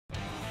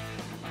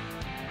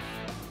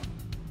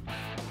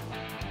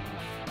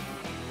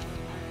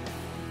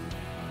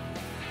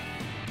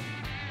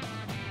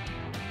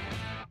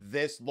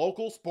This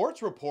local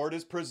sports report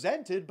is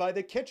presented by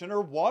the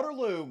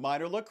Kitchener-Waterloo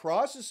Minor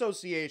Lacrosse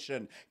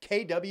Association.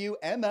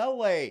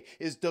 KWMLA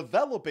is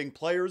developing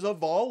players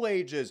of all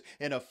ages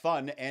in a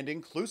fun and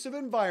inclusive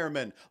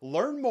environment.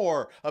 Learn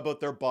more about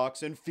their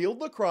box and field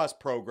lacrosse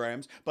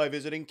programs by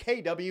visiting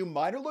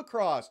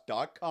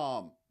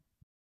kwminorlacrosse.com.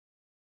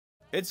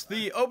 It's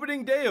the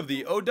opening day of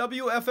the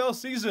OWFL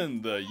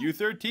season, the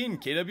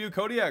U13 KW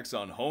Kodiaks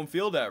on home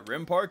field at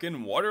Rim Park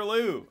in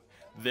Waterloo.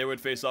 They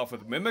would face off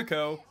with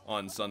Mimico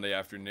on Sunday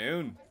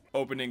afternoon.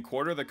 Opening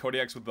quarter, the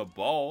Kodiaks with the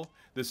ball.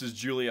 This is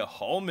Julia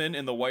Hallman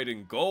in the white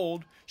and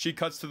gold. She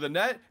cuts to the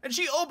net, and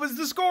she opens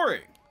the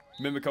scoring.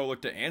 Mimico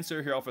looked to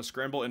answer here off a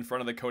scramble in front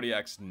of the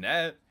Kodiaks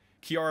net.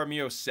 Kiara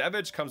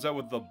Miosevich comes out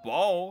with the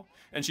ball,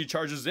 and she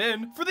charges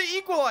in for the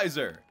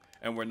equalizer.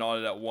 And we're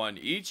knotted at 1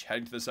 each,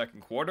 heading to the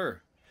second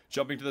quarter.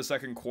 Jumping to the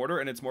second quarter,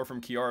 and it's more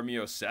from Kiara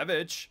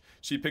Miosevich.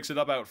 She picks it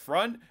up out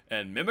front,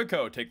 and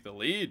Mimico take the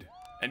lead.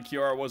 And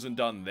Kiara wasn't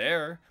done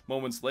there.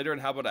 Moments later,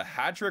 and how about a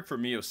hat trick for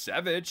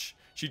Miosevich?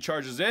 She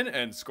charges in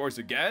and scores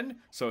again,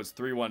 so it's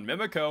 3-1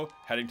 Mimico,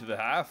 heading to the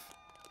half.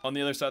 On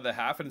the other side of the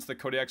half, and it's the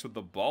Kodiaks with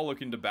the ball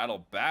looking to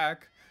battle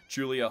back.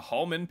 Julia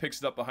Hallman picks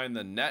it up behind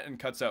the net and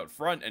cuts out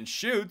front and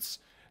shoots.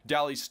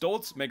 Dally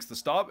Stoltz makes the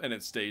stop, and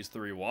it stays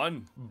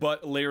 3-1.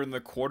 But later in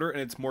the quarter,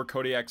 and it's more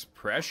Kodiaks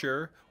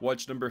pressure.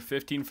 Watch number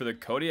 15 for the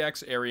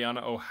Kodiaks,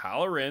 Ariana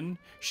O'Halloran.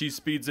 She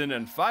speeds in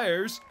and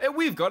fires, and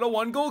we've got a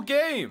 1-goal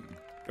game.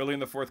 Early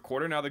in the fourth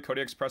quarter, now the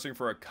Kodiaks pressing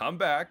for a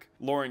comeback.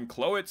 Lauren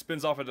Clowett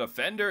spins off a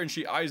defender, and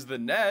she eyes the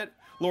net.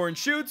 Lauren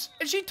shoots,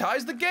 and she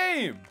ties the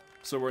game.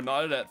 So we're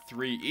knotted at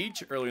 3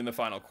 each early in the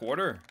final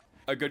quarter.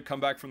 A good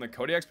comeback from the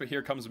Kodiaks, but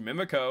here comes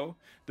Mimico.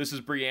 This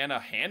is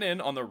Brianna Hannon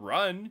on the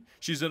run.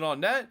 She's in on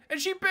net, and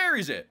she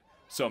buries it.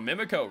 So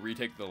Mimico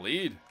retake the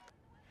lead.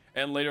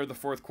 And later in the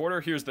fourth quarter,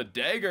 here's the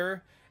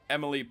dagger.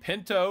 Emily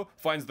Pinto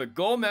finds the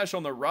goal mesh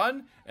on the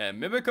run, and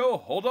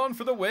Mimico hold on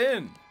for the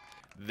win.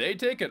 They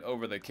take it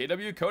over the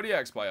KW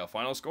Kodiaks by a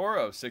final score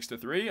of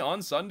 6-3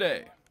 on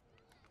Sunday.